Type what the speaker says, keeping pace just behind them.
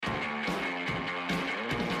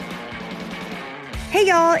Hey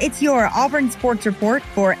y'all, it's your Auburn Sports Report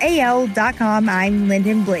for AL.com. I'm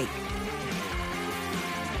Lyndon Blake.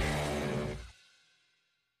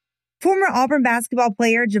 Former Auburn basketball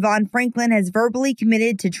player Javon Franklin has verbally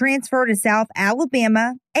committed to transfer to South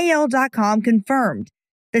Alabama, AL.com confirmed.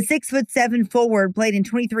 The 6'7" forward played in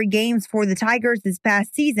 23 games for the Tigers this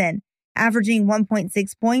past season, averaging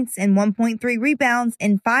 1.6 points and 1.3 rebounds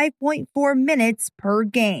in 5.4 minutes per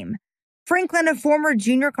game. Franklin, a former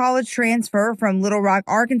junior college transfer from Little Rock,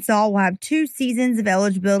 Arkansas, will have 2 seasons of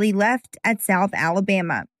eligibility left at South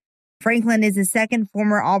Alabama. Franklin is the second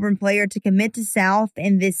former Auburn player to commit to South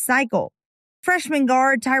in this cycle. Freshman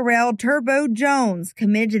guard Tyrell Turbo Jones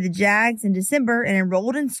committed to the Jags in December and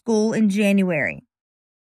enrolled in school in January.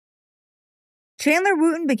 Chandler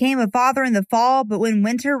Wooten became a father in the fall, but when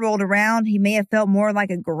winter rolled around, he may have felt more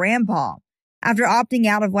like a grandpa. After opting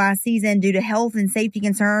out of last season due to health and safety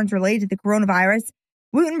concerns related to the coronavirus,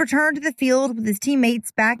 Wooten returned to the field with his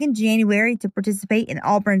teammates back in January to participate in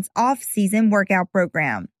Auburn's off-season workout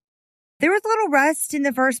program. There was a little rust in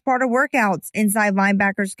the first part of workouts, inside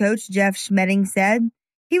linebackers coach Jeff Schmedding said.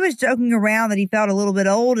 He was joking around that he felt a little bit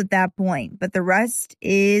old at that point, but the rust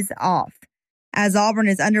is off. As Auburn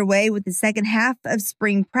is underway with the second half of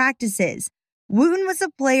spring practices, Wooten was a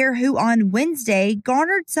player who on Wednesday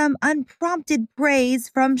garnered some unprompted praise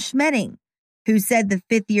from Schmedding, who said the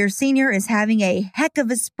fifth-year senior is having a heck of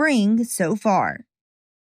a spring so far.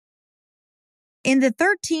 In the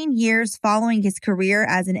 13 years following his career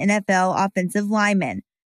as an NFL offensive lineman,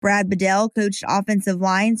 Brad Bedell coached offensive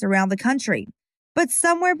lines around the country. But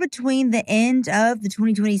somewhere between the end of the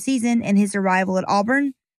 2020 season and his arrival at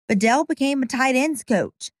Auburn, Bedell became a tight ends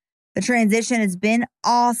coach. The transition has been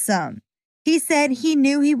awesome. He said he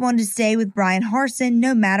knew he wanted to stay with Brian Harsin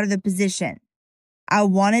no matter the position. I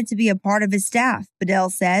wanted to be a part of his staff, Bedell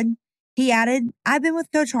said. He added, I've been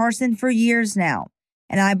with Coach Harsin for years now,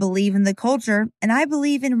 and I believe in the culture, and I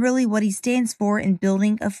believe in really what he stands for in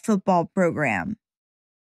building a football program.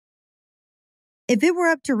 If it were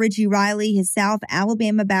up to Richie Riley, his South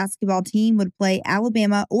Alabama basketball team would play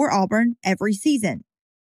Alabama or Auburn every season.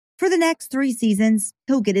 For the next 3 seasons,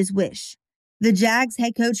 he'll get his wish. The Jags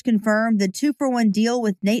head coach confirmed the 2-for-1 deal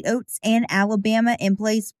with Nate Oates and Alabama in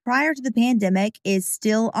place prior to the pandemic is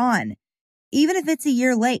still on, even if it's a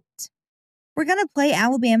year late. We're going to play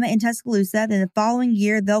Alabama in Tuscaloosa, then the following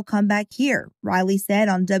year they'll come back here, Riley said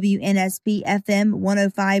on WNSP FM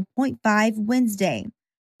 105.5 Wednesday.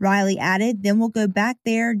 Riley added, then we'll go back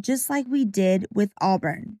there just like we did with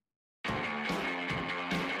Auburn.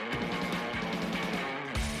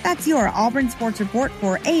 That's your Auburn Sports Report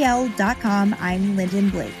for AL.com. I'm Lyndon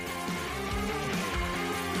Blake.